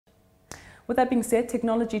With that being said,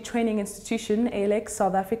 technology training institution ALX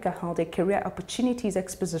South Africa held a Career Opportunities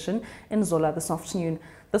Exposition in Zola this afternoon.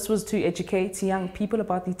 This was to educate young people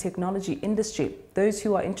about the technology industry. Those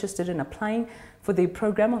who are interested in applying for the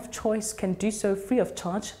program of choice can do so free of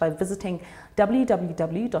charge by visiting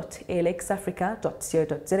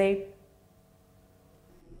www.alxafrica.co.za.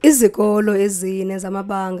 Izikolo ezine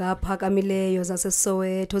zamabanga aphakamileyo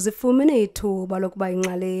zaseSoweto zifumene ithuba lokuba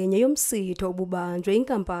inxalenye yomsitho obubanjwe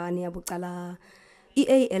inkampani yabucala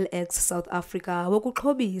ALX South Africa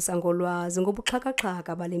wokuxhobisa ngolwazi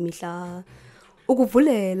ngobuxhaka-xhaka bale mihla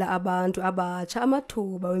ukuvulela abantu abatsha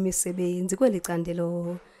amathuba wemisebenzi kweli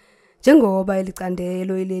candelo njengoba eli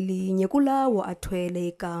candelo ilelinye kulawo athwele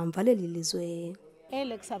ikamva leli lizwe.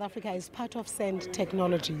 ALX South Africa is part of Send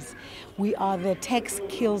Technologies. We are the tech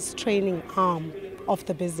skills training arm of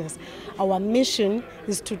the business. Our mission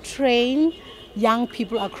is to train young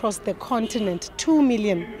people across the continent, 2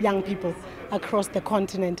 million young people across the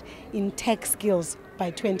continent in tech skills by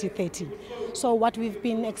 2030. So what we've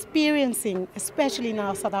been experiencing, especially in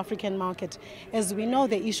our South African market, is we know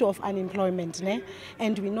the issue of unemployment,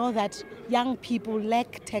 and we know that young people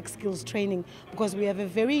lack tech skills training because we have a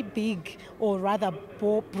very big, or rather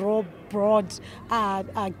broad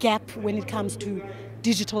gap when it comes to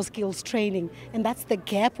digital skills training, and that's the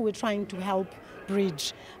gap we're trying to help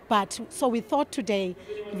bridge. So we thought today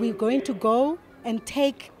we're going to go and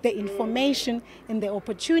take the information and the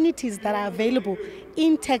opportunities that are available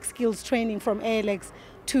in tech skills training from ALX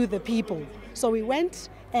to the people. So we went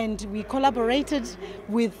and we collaborated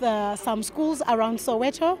with some schools around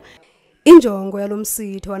Soweto. Injongo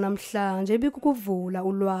yalomsitho wanamhlanje ibikukuvula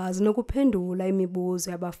ulwazi nokuphendula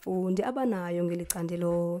imibuzo yabafundi abanayo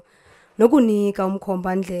ngelicandelo nokunika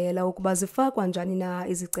umkhombandlela ukuba zifakwa njani na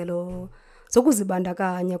izicelo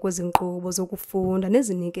zokuzibandakanya kwezinkqubo zokufunda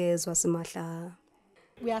nezinikezwa simahla.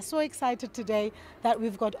 We are so excited today that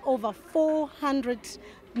we've got over 400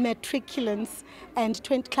 matriculants and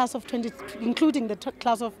including the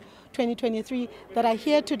class of 2023 that are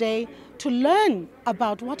here today to learn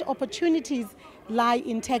about what opportunities lie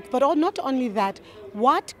in tech, but not only that,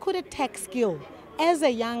 what could a tech skill as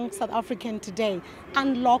a young South African today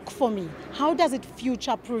unlock for me? How does it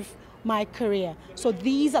future-proof my career? So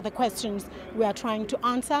these are the questions we are trying to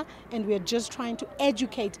answer, and we are just trying to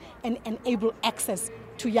educate and enable access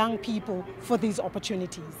to young people for these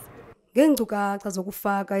opportunities. Ngeenkcukacha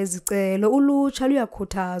zokufaka izicelo ulutsha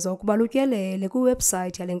luyakhuthazwa ukuba lutyelele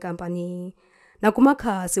kwiwebhusayithi yale nkampani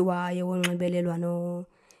nakumakhasi wayo wonxibelelwano.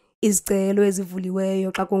 Izicelo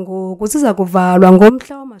ezivuliweyo xa kungoku ziza kuvalwa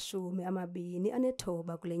ngomhla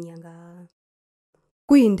wama-29 kule nyanga.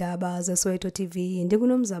 Kwiindaba zeSoweto TV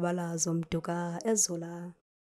ndinguNomzabalazo Mduka eZola.